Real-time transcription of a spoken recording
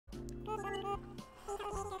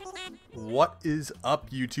What is up,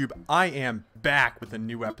 YouTube? I am back with a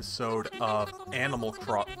new episode of Animal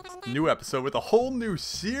Crossing. New episode with a whole new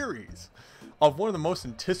series of one of the most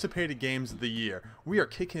anticipated games of the year. We are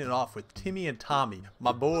kicking it off with Timmy and Tommy,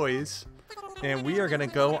 my boys, and we are going to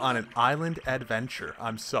go on an island adventure.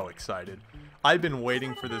 I'm so excited. I've been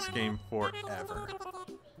waiting for this game forever.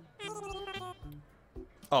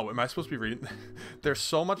 Oh, am I supposed to be reading? There's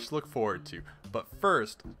so much to look forward to. But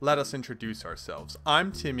first, let us introduce ourselves.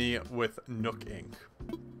 I'm Timmy with Nook Inc.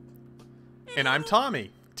 And I'm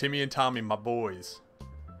Tommy. Timmy and Tommy, my boys.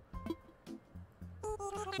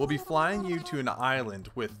 We'll be flying you to an island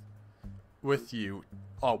with you.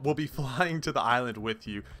 Oh, we'll be flying to the island with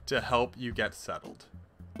you to help you get settled.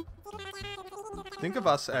 Think of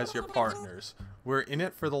us as your partners. We're in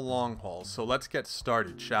it for the long haul, so let's get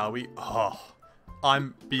started, shall we? Oh,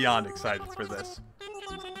 I'm beyond excited for this.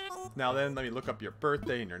 Now then, let me look up your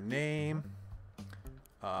birthday and your name.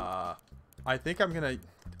 I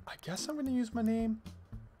guess I'm gonna use my name.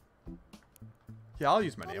 Yeah, I'll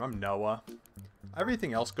use my name. I'm Noah.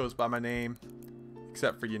 Everything else goes by my name,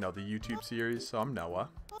 except for, you know, the YouTube series, so I'm Noah.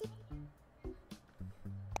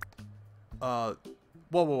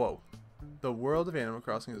 Whoa. The world of Animal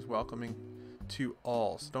Crossing is welcoming to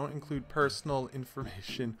all, so don't include personal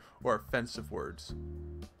information or offensive words.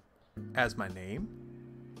 As my name?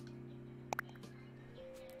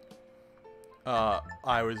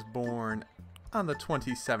 I was born on the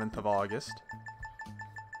 27th of August.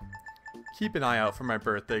 Keep an eye out for my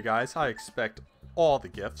birthday, guys. I expect all the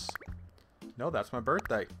gifts. No, that's my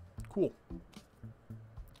birthday. Cool.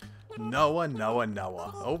 Noah.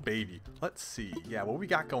 Oh, baby. Let's see. Yeah, what we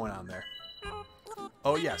got going on there?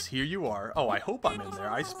 Oh, yes, here you are. Oh, I hope I'm in there.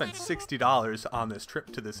 I spent $60 on this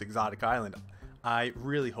trip to this exotic island. I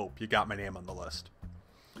really hope you got my name on the list.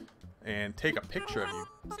 And take a picture of you.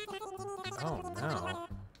 Oh, no.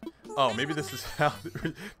 Oh, maybe this is how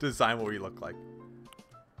the design what we look like.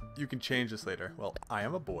 You can change this later. Well, I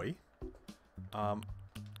am a boy. I'm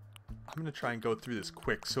going to try and go through this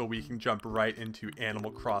quick so we can jump right into Animal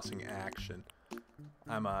Crossing action.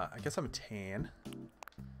 I guess I'm a tan.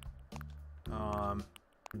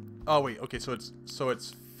 Oh, wait. Okay, so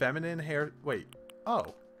it's feminine hair. Wait.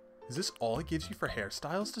 Oh. Is this all it gives you for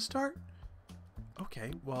hairstyles to start?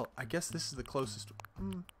 Okay, well, I guess this is the closest.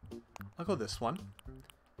 I'll go this one.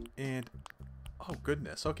 And, oh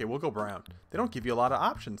goodness. Okay, we'll go brown. They don't give you a lot of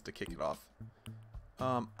options to kick it off.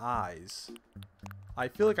 Eyes. I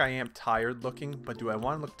feel like I am tired looking, but do I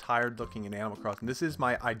want to look tired looking in Animal Crossing? This is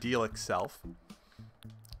my idyllic self.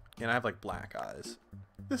 And I have like black eyes.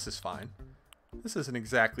 This is fine. This isn't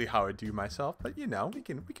exactly how I do myself, but you know, we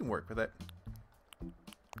can work with it.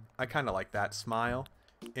 I kind of like that smile.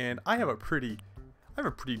 And I have a pretty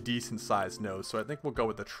decent sized nose, so I think we'll go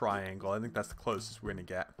with the triangle. I think that's the closest we're gonna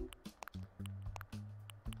get.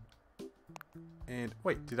 And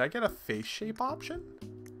wait, did I get a face shape option?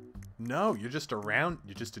 No, you're just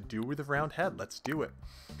a dude with a round head. Let's do it.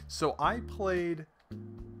 So I played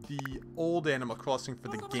the old Animal Crossing for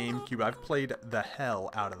the GameCube. I've played the hell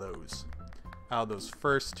out of those. Out of those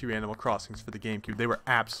first two Animal Crossings for the GameCube. They were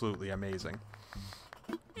absolutely amazing.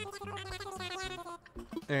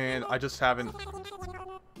 And I just haven't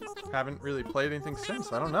really played anything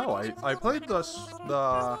since. I don't know. I played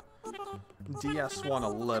the DS one a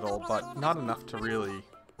little, but not enough to really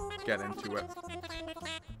get into it.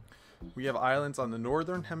 We have islands on the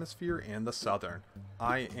northern hemisphere and the southern.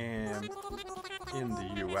 I am in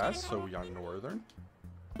the US, so we are northern.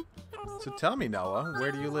 So tell me, Noah,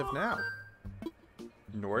 where do you live now?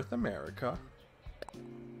 North America.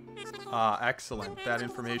 Excellent. That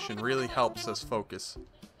information really helps us focus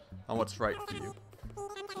on what's right for you.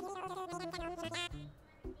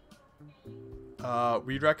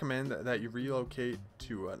 We'd recommend that you relocate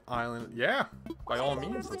to an island. Yeah, by all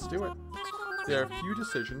means, let's do it. There are a few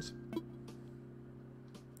decisions.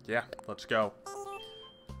 Yeah, let's go.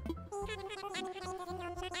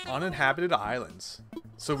 Uninhabited islands.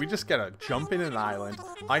 So we just gotta jump in an island.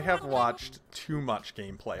 I have watched too much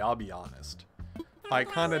gameplay, I'll be honest. I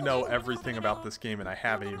kind of know everything about this game and I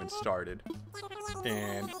haven't even started.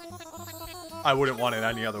 And I wouldn't want it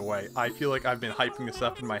any other way. I feel like I've been hyping this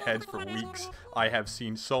up in my head for weeks. I have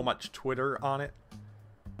seen so much Twitter on it.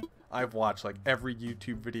 I've watched like every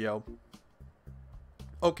YouTube video.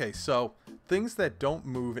 Okay, so things that don't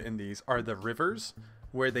move in these are the rivers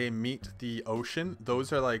where they meet the ocean.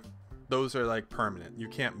 Those are like permanent. You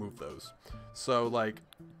can't move those. So like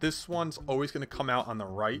this one's always going to come out on the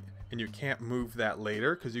right, and you can't move that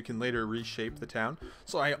later because you can later reshape the town.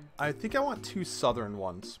 So I think I want two southern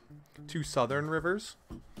ones. Two southern rivers.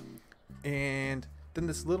 And then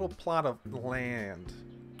this little plot of land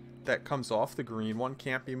that comes off the green one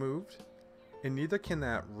can't be moved. And neither can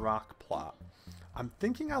that rock plot. I'm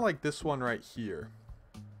thinking I like this one right here.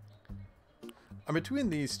 I'm between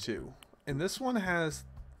these two. And this one has...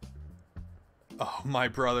 Oh, my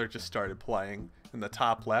brother just started playing in the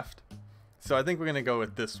top left. So I think we're going to go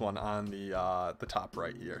with this one on the top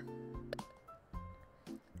right here.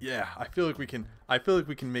 Yeah, I feel like we can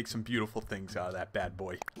make some beautiful things out of that bad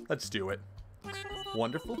boy. Let's do it.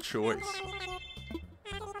 Wonderful choice.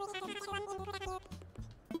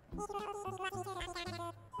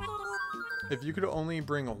 If you could only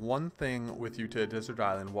bring one thing with you to a desert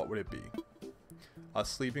island, what would it be? A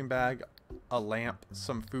sleeping bag, a lamp,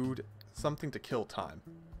 some food, something to kill time.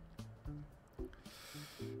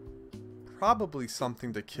 Probably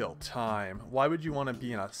something to kill time. Why would you want to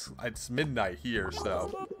be in a... It's midnight here,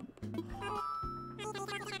 so...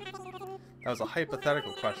 That was a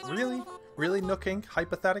hypothetical question. Really? Really, Nooking?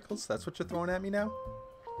 Hypotheticals? That's what you're throwing at me now?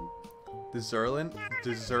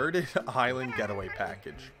 Deserted Island Getaway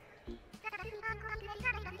Package.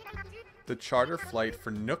 The charter flight for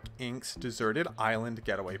Nook Inc.'s Deserted Island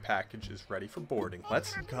Getaway Package is ready for boarding.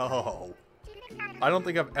 Let's go! I don't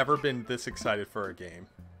think I've ever been this excited for a game.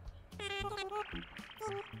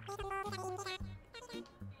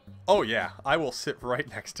 Oh yeah, I will sit right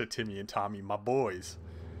next to Timmy and Tommy, my boys.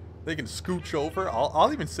 They can scooch over.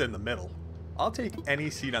 I'll even sit in the middle. I'll take any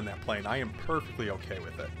seat on that plane. I am perfectly okay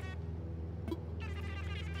with it.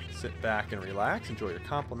 Sit back and relax. Enjoy your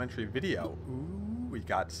complimentary video. Ooh, we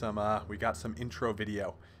got some intro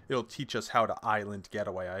video. It'll teach us how to island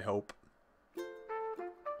getaway, I hope.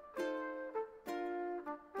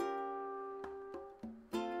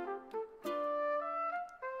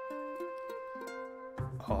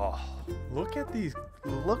 Oh, look at these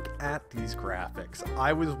graphics.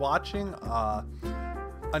 I was watching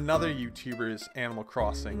another YouTuber's Animal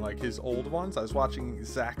Crossing, like his old ones. I was watching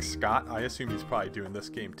Zach Scott. I assume he's probably doing this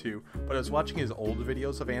game too, but I was watching his old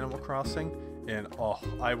videos of Animal Crossing, and oh,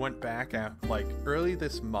 I went back at like early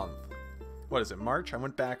this month. What is it, March? I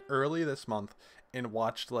went back early this month and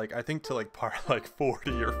watched like, I think to like part like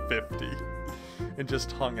 40 or 50 and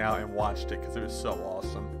just hung out and watched it because it was so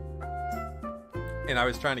awesome. And I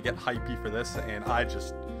was trying to get hypey for this, and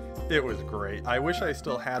it was great. I wish I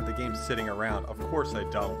still had the game sitting around. Of course I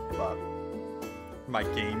don't, but my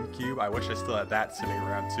GameCube, I wish I still had that sitting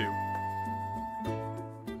around too.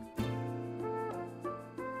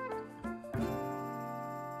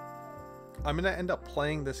 I'm going to end up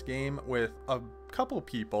playing this game with a couple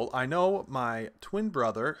people. I know my twin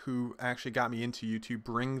brother, who actually got me into YouTube,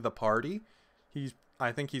 Bring the Party.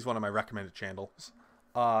 I think he's one of my recommended channels.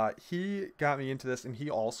 He got me into this, and he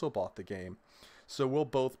also bought the game. So we'll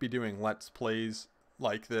both be doing Let's Plays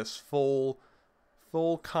like this, full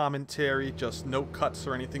commentary, just no cuts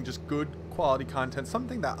or anything, just good quality content,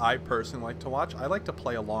 something that I personally like to watch. I like to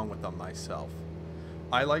play along with them myself.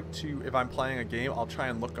 I like to, if I'm playing a game, I'll try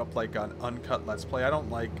and look up like an uncut Let's Play. I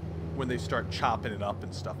don't like when they start chopping it up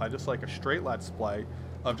and stuff. I just like a straight Let's Play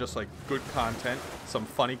of just like good content, some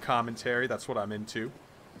funny commentary. That's what I'm into.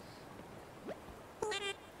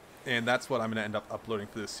 And that's what I'm going to end up uploading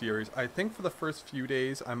for this series. I think for the first few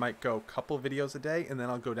days, I might go a couple videos a day, and then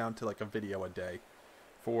I'll go down to like a video a day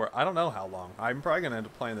for I don't know how long. I'm probably going to end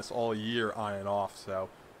up playing this all year on and off, so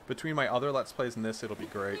between my other Let's Plays and this, it'll be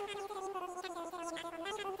great.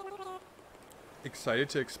 Excited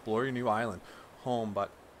to explore your new island home,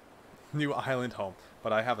 but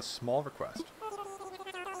I have a small request.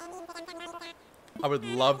 I would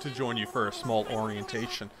love to join you for a small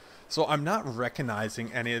orientation. So I'm not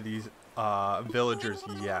recognizing any of these villagers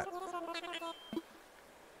yet.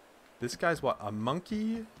 This guy's what? A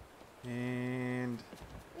monkey? And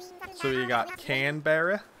so you got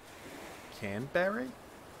Canberra? Canberra?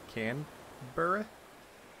 Canberra?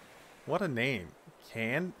 What a name.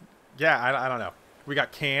 Yeah, I don't know. We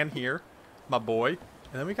got Can here, my boy.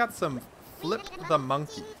 And then we got some Flip the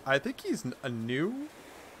Monkey. I think he's a new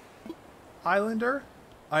islander.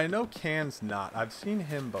 I know Can's not. I've seen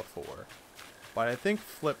him before. But I think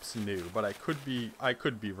Flip's new, but I could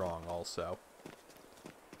be wrong also.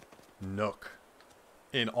 Nook.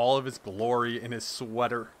 In all of his glory, in his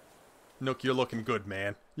sweater. Nook, you're looking good,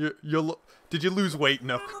 man. Did you lose weight,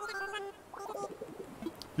 Nook?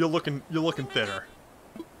 You're looking thinner.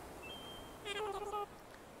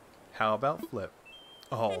 How about Flip?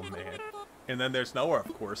 Oh man. And then there's Noah,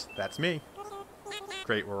 of course. That's me.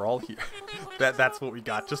 Great, we're all here. That's what we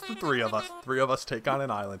got. Just the three of us. Three of us take on an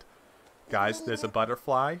island. Guys, there's a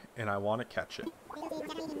butterfly, and I want to catch it.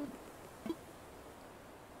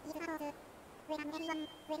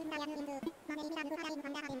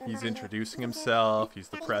 He's introducing himself. He's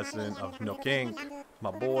the president of Nook Inc.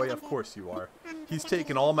 My boy, of course you are. He's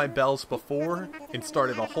taken all my bells before and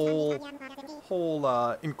started a whole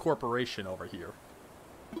incorporation over here.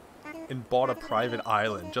 And bought a private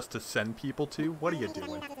island just to send people to? What are you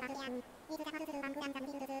doing?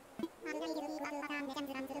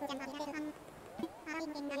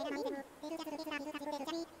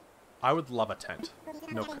 I would love a tent.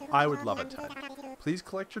 No, I would love a tent. Please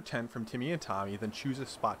collect your tent from Timmy and Tommy, then choose a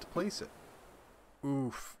spot to place it.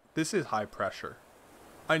 Oof. This is high pressure.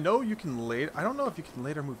 I know you can later... I don't know if you can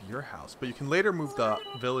later move your house, but you can later move the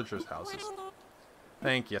villagers' houses.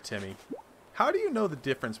 Thank you, Timmy. How do you know the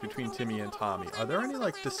difference between Timmy and Tommy? Are there any,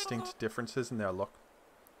 like, distinct differences in their look?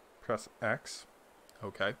 Press X.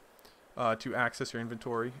 Okay. To access your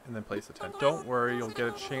inventory and then place the tent. Don't worry, you'll get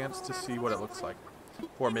a chance to see what it looks like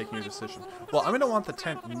before making your decision. Well, I'm going to want the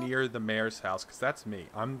tent near the mayor's house, because that's me.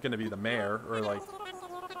 I'm going to be the mayor, or, like,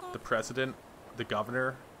 the president, the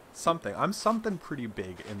governor, something. I'm something pretty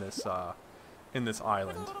big in this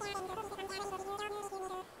island.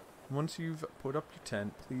 Once you've put up your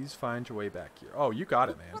tent, please find your way back here. Oh, you got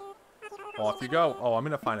it, man. Off you go. Oh, I'm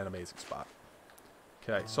going to find an amazing spot.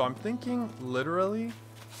 Okay, so I'm thinking literally...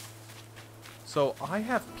 So I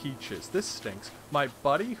have peaches. This stinks. My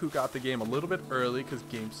buddy who got the game a little bit early because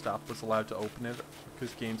GameStop was allowed to open it.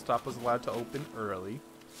 Because GameStop was allowed to open early.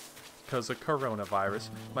 Because of coronavirus.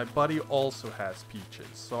 My buddy also has peaches.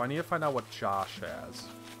 So I need to find out what Josh has.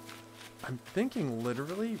 I'm thinking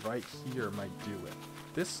literally right here might do it.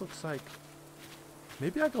 This looks like...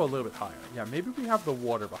 Maybe I go a little bit higher. Yeah, maybe we have the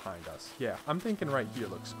water behind us. Yeah, I'm thinking right here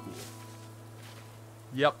looks cool.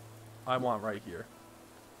 Yep, I want right here.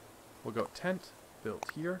 We'll go tent, built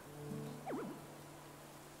here.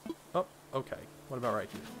 Oh, okay. What about right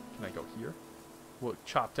here? Can I go here? We'll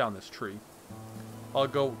chop down this tree. I'll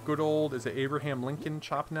go good old, is it Abraham Lincoln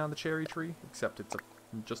chopping down the cherry tree? Except it's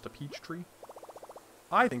just a peach tree.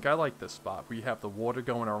 I think I like this spot. We have the water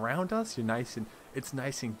going around us. It's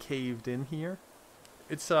nice and caved in here.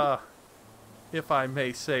 It's, if I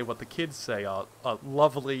may say what the kids say, a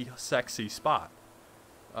lovely, sexy spot.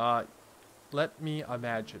 Let me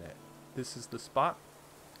imagine it. This is the spot.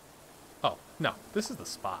 Oh, no, this is the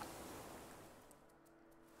spot.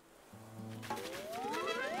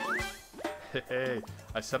 Hey,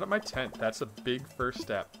 I set up my tent. That's a big first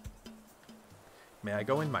step. May I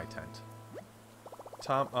go in my tent?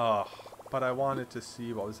 Tom, oh, but I wanted to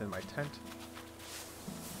see what was in my tent.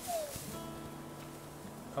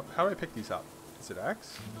 Oh, how do I pick these up? Is it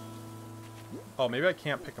X? Oh, maybe I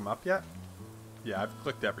can't pick them up yet? Yeah, I've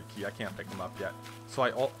clicked every key. I can't pick them up yet.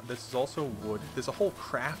 So this is also wood. There's a whole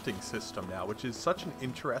crafting system now, which is such an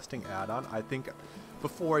interesting add-on. I think,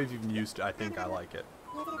 before I've even used it, I think I like it.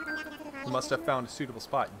 You must have found a suitable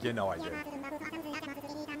spot. You know I did.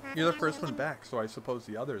 You're the first one back, so I suppose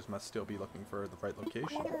the others must still be looking for the right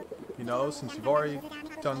location. You know, since you've already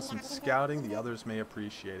done some scouting, the others may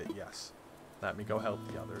appreciate it, yes. Let me go help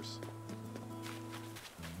the others.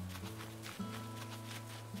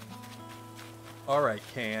 Alright,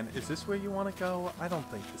 Can, is this where you want to go? I don't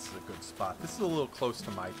think this is a good spot. This is a little close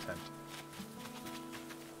to my tent.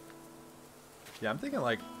 Yeah, I'm thinking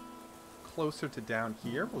like closer to down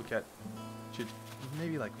here. We'll get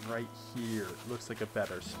maybe like right here. Looks like a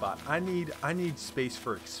better spot. I need space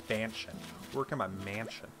for expansion. Work on my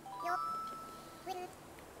mansion.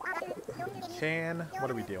 Can,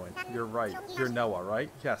 what are we doing? You're right. You're Noah, right?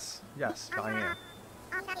 Yes. Yes, I am.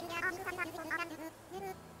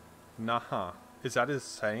 Nah-huh. Is that his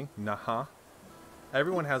saying? Nah-huh.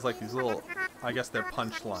 Everyone has like these little, I guess they're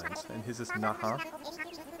punchlines. And his is nah-huh.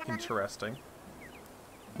 Interesting.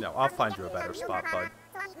 No, I'll find you a better spot, bud.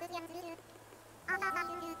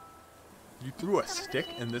 You threw a stick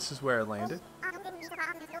and this is where it landed?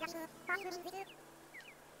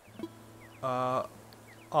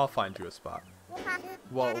 I'll find you a spot.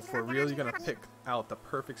 Well, if we're really gonna pick out the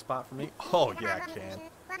perfect spot for me, oh yeah, I can.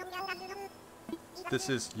 This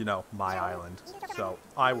is, you know, my island, so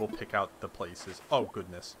I will pick out the places. Oh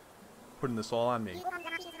goodness, putting this all on me.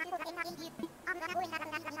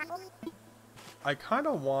 I kind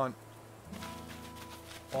of want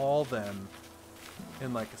all them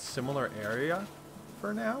in like a similar area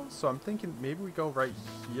for now, so I'm thinking maybe we go right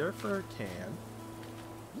here for a can.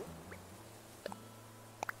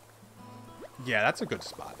 Yeah, that's a good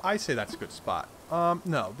spot. I say that's a good spot.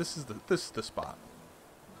 No, this is the spot.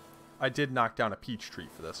 I did knock down a peach tree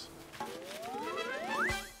for this.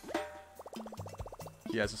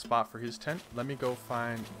 He has a spot for his tent. Let me go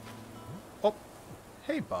find... Oh,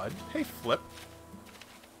 hey bud. Hey Flip.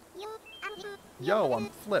 Yo, I'm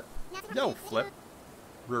Flip. Yo, Flip.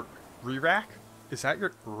 Re-rack? Is that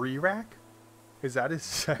your re-rack? Is that his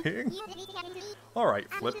saying?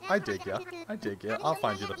 Alright, Flip. I dig ya. I dig ya. I'll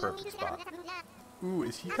find you the perfect spot. Ooh,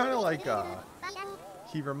 is he kind of like,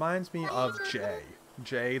 he reminds me of Jay.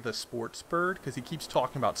 Jay the sports bird, because he keeps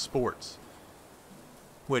talking about sports.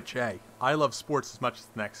 Which, hey, I love sports as much as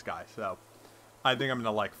the next guy, so I think I'm going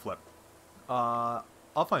to like Flip. I'll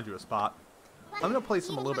find you a spot. I'm going to place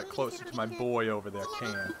him a little bit closer to my boy over there,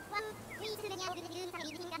 Can.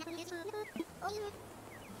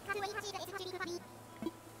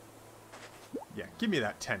 Yeah, give me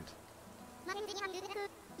that tent.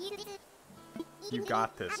 You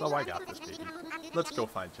got this. Oh, I got this, baby. Let's go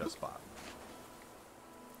find you a spot.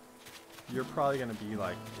 You're probably going to be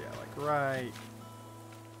like, yeah, like right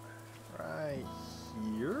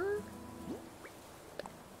here?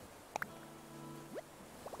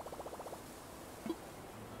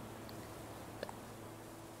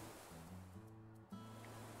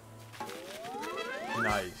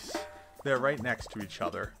 Nice. They're right next to each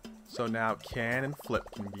other. So now Can and Flip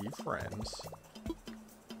can be friends.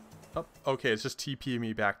 Oh, okay, it's just TP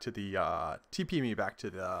me back to the,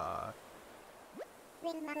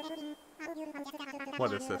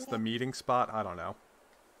 what is this? The meeting spot? I don't know.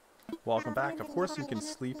 Welcome back. Of course you can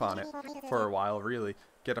sleep on it for a while, really.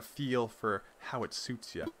 Get a feel for how it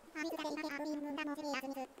suits you.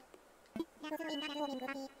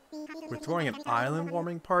 We're throwing an island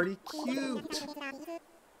warming party? Cute!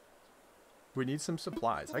 We need some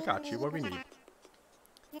supplies. I got you. What do we need?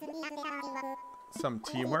 Some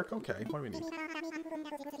teamwork? Okay, what do we need?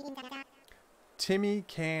 Timmy,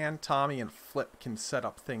 Can, Tommy, and Flip can set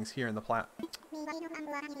up things here in the plat.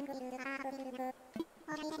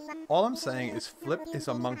 All I'm saying is Flip is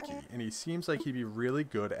a monkey, and he seems like he'd be really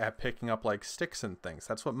good at picking up, like, sticks and things.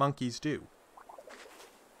 That's what monkeys do.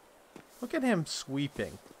 Look at him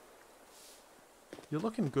sweeping. You're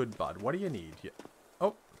looking good, bud. What do you need?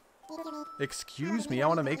 Oh. Excuse me. I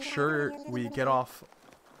want to make sure we get off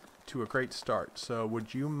to a great start. So,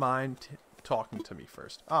 would you mind talking to me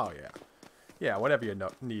first? Oh, yeah. Yeah, whatever you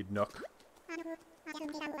need, Nook.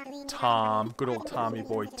 Tom. Good old Tommy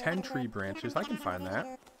boy. 10 tree branches. I can find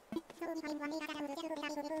that.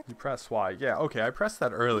 You press Y. Yeah, okay. I pressed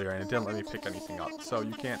that earlier and it didn't let me pick anything up. So,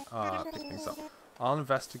 you can't pick things up. I'll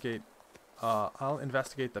investigate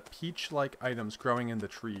the peach-like items growing in the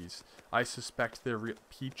trees. I suspect they're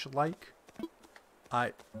peach-like.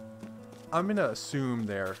 I'm gonna assume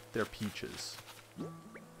they're peaches.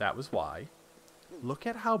 That was why. Look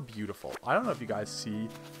at how beautiful. I don't know if you guys see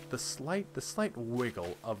the slight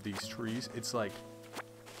wiggle of these trees. It's like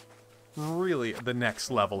really the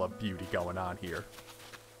next level of beauty going on here.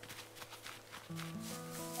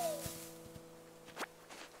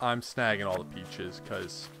 I'm snagging all the peaches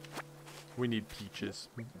because we need peaches.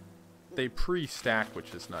 They pre-stack,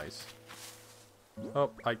 which is nice.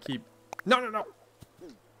 Oh, I keep... No!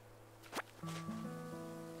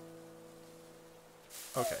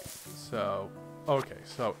 Okay,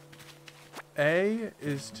 so A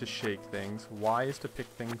is to shake things, Y is to pick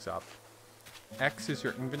things up, X is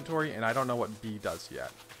your inventory, and I don't know what B does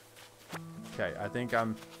yet. Okay, I think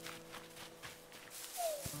I'm...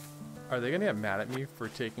 Are they gonna get mad at me for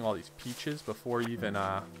taking all these peaches before even,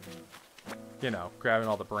 you know, grabbing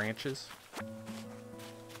all the branches?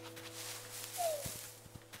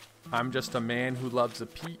 I'm just a man who loves a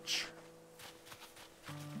peach.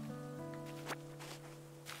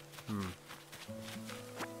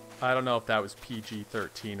 I don't know if that was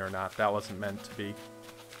PG-13 or not. That wasn't meant to be.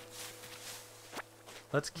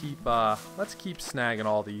 Let's keep snagging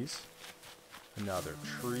all these. Another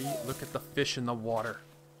tree. Look at the fish in the water.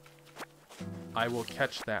 I will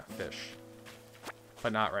catch that fish.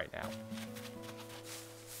 But not right now.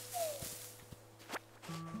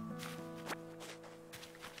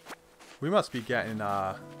 We must be getting,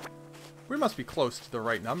 we must be close to the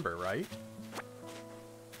right number, right?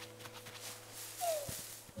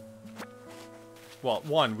 Well,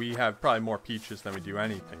 one, we have probably more peaches than we do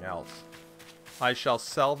anything else. I shall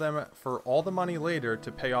sell them for all the money later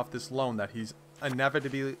to pay off this loan that he's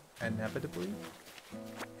inevitably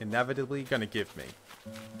gonna give me.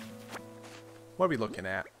 What are we looking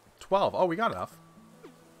at? 12. Oh, we got enough.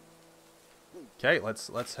 Okay,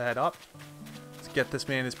 let's head up. Let's get this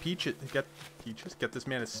man his peaches. Get this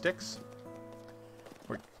man his sticks.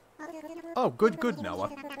 Oh, good, Noah.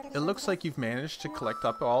 It looks like you've managed to collect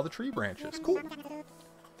up all the tree branches. Cool.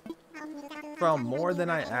 Well, more than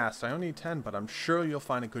I asked. I only need 10, but I'm sure you'll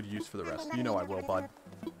find a good use for the rest. You know I will, bud.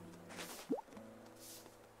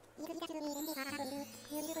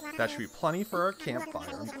 That should be plenty for our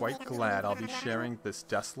campfire. I'm quite glad I'll be sharing this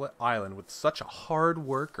desolate island with such a hard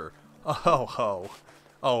worker. Oh ho.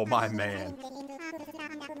 Oh my man.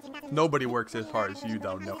 Nobody works as hard as you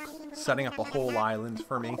though, no. Setting up a whole island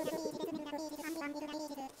for me.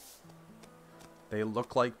 They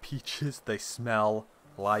look like peaches, they smell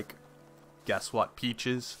like, guess what,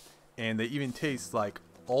 peaches. And they even taste like,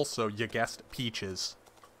 also, you guessed, peaches.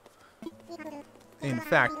 In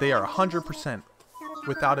fact, they are 100%,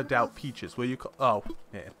 without a doubt, peaches. Will you oh,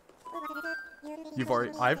 man.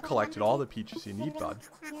 I've collected all the peaches you need, bud.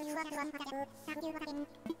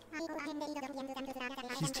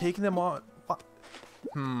 He's taking them all. What?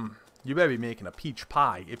 You better be making a peach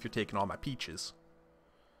pie if you're taking all my peaches.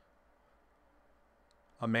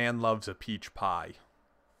 A man loves a peach pie.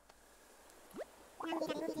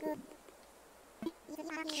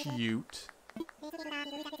 Cute.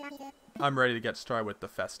 I'm ready to get started with the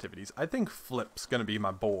festivities. I think Flip's gonna be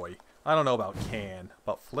my boy. I don't know about Can,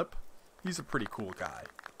 but Flip, he's a pretty cool guy.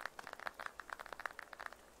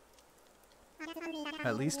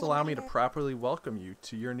 At least allow me to properly welcome you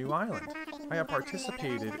to your new island. I have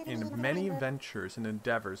participated in many ventures and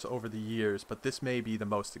endeavors over the years, but this may be the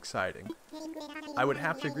most exciting. I would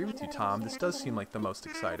have to agree with you, Tom. This does seem like the most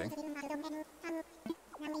exciting.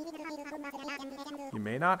 You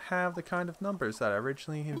may not have the kind of numbers that I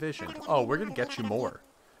originally envisioned. Oh, we're gonna get you more.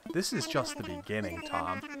 This is just the beginning,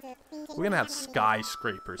 Tom. We're gonna have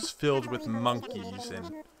skyscrapers filled with monkeys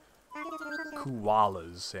and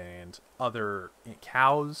koalas and other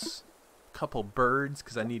cows, a couple birds,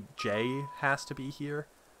 because I need Jay has to be here.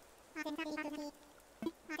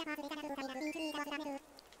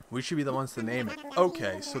 We should be the ones to name it.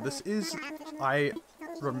 Okay, so this is, I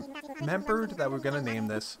remembered that we're gonna name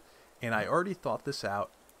this, and I already thought this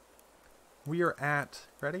out. We are at,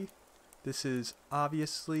 ready? This is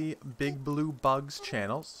obviously Big Blue Bug's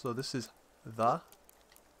channel, so this is the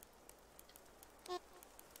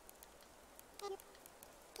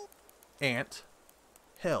Ant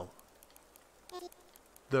Hill.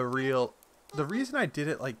 The reason I did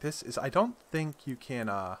it like this is I don't think you can,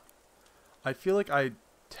 I feel like I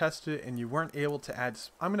tested it and you weren't able to add,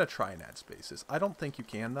 I'm going to try and add spaces. I don't think you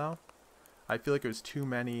can though. I feel like it was too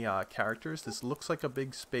many characters. This looks like a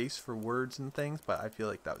big space for words and things, but I feel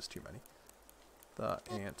like that was too many. The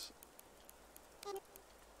Ant.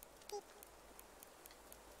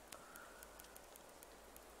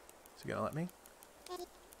 Is he gonna let me?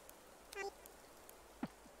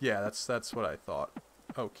 Yeah, that's what I thought.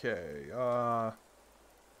 Okay,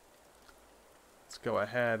 let's go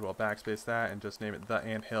ahead, we'll backspace that and just name it The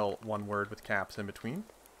Ant Hill, one word with caps in between.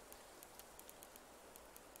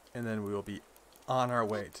 And then we will be on our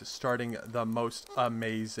way to starting the most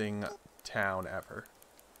amazing town ever.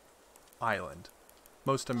 Island.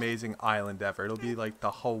 Most amazing island ever. It'll be like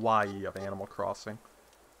the Hawaii of Animal Crossing.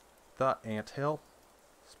 The Ant Hill.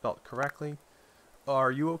 Spelt correctly.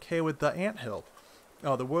 Are you okay with the Ant Hill?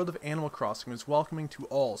 Oh, the world of Animal Crossing is welcoming to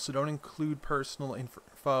all, so don't include personal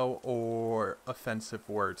info or offensive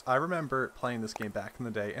words. I remember playing this game back in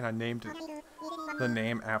the day, and I named it the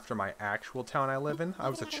name after my actual town I live in. I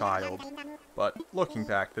was a child, but looking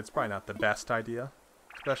back, that's probably not the best idea,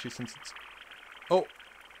 especially since it's... Oh!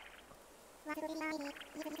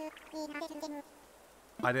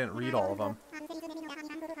 I didn't read all of them.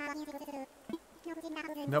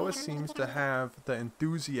 Noah seems to have the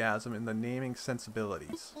enthusiasm and the naming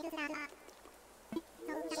sensibilities.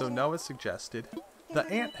 So Noah suggested the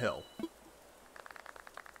Ant Hill.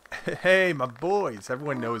 Hey, my boys!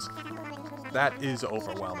 Everyone knows that is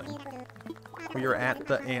overwhelming. We are at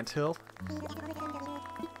the Ant Hill.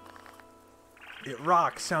 It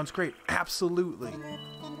rocks. Sounds great. Absolutely.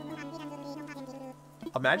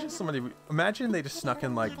 Imagine they just snuck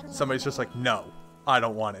in like, somebody's just like, no, I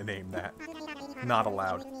don't want to name that. Not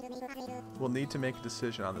allowed. We'll need to make a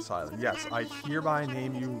decision on this island. Yes, I hereby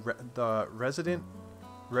name you the resident.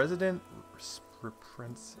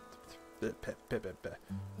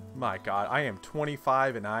 My God, I am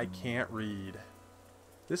 25 and I can't read.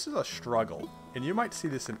 This is a struggle, and you might see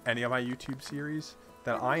this in any of my YouTube series.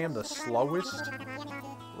 That I am the slowest,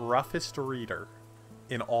 roughest reader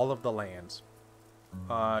in all of the lands.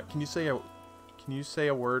 Can you say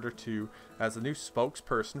a word or two as the new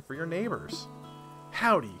spokesperson for your neighbors?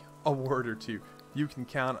 Howdy, a word or two. You can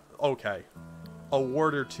count. Okay, a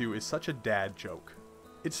word or two is such a dad joke.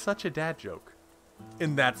 It's such a dad joke,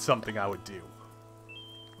 and that's something I would do.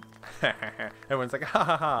 Everyone's like, ha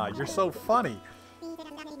ha ha, you're so funny.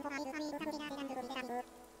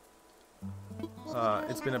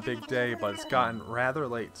 It's been a big day, but it's gotten rather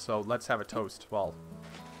late, so let's have a toast. Well,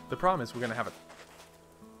 the problem is we're gonna have a...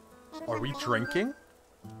 Are we drinking?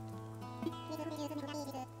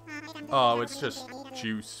 Oh, it's just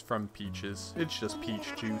juice from peaches. It's just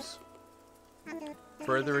peach juice.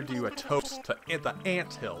 further ado, a toast to the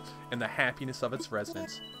anthill and the happiness of its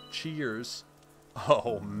residents. Cheers.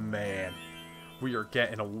 Oh man, we are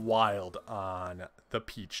getting wild on the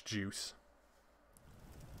peach juice.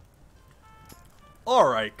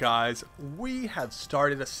 Alright guys, we have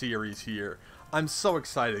started a series here. I'm so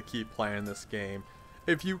excited to keep playing this game.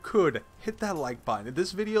 If you could, hit that like button.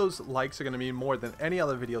 This video's likes are going to mean more than any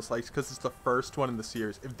other video's likes because it's the first one in the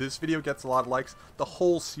series. If this video gets a lot of likes, the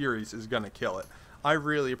whole series is going to kill it. I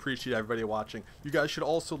really appreciate everybody watching. You guys should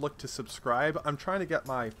also look to subscribe. I'm trying to get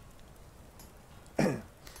my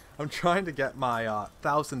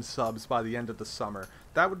 1,000 subs by the end of the summer.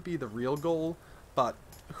 That would be the real goal, but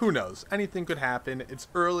who knows? Anything could happen. It's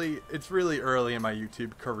early. It's really early in my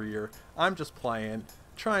YouTube career. I'm just playing,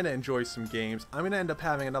 trying to enjoy some games. I'm going to end up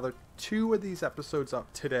having another 2 of these episodes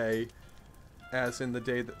up today, as in the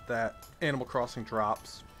day that Animal Crossing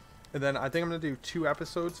drops. And then I think I'm going to do 2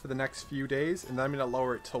 episodes for the next few days, and then I'm going to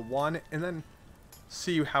lower it to 1, and then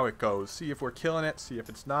see how it goes. See if we're killing it, see if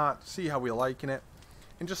it's not, see how we're liking it,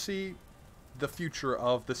 and just see the future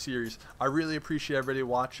of the series. I really appreciate everybody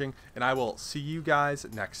watching, and I will see you guys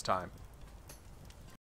next time.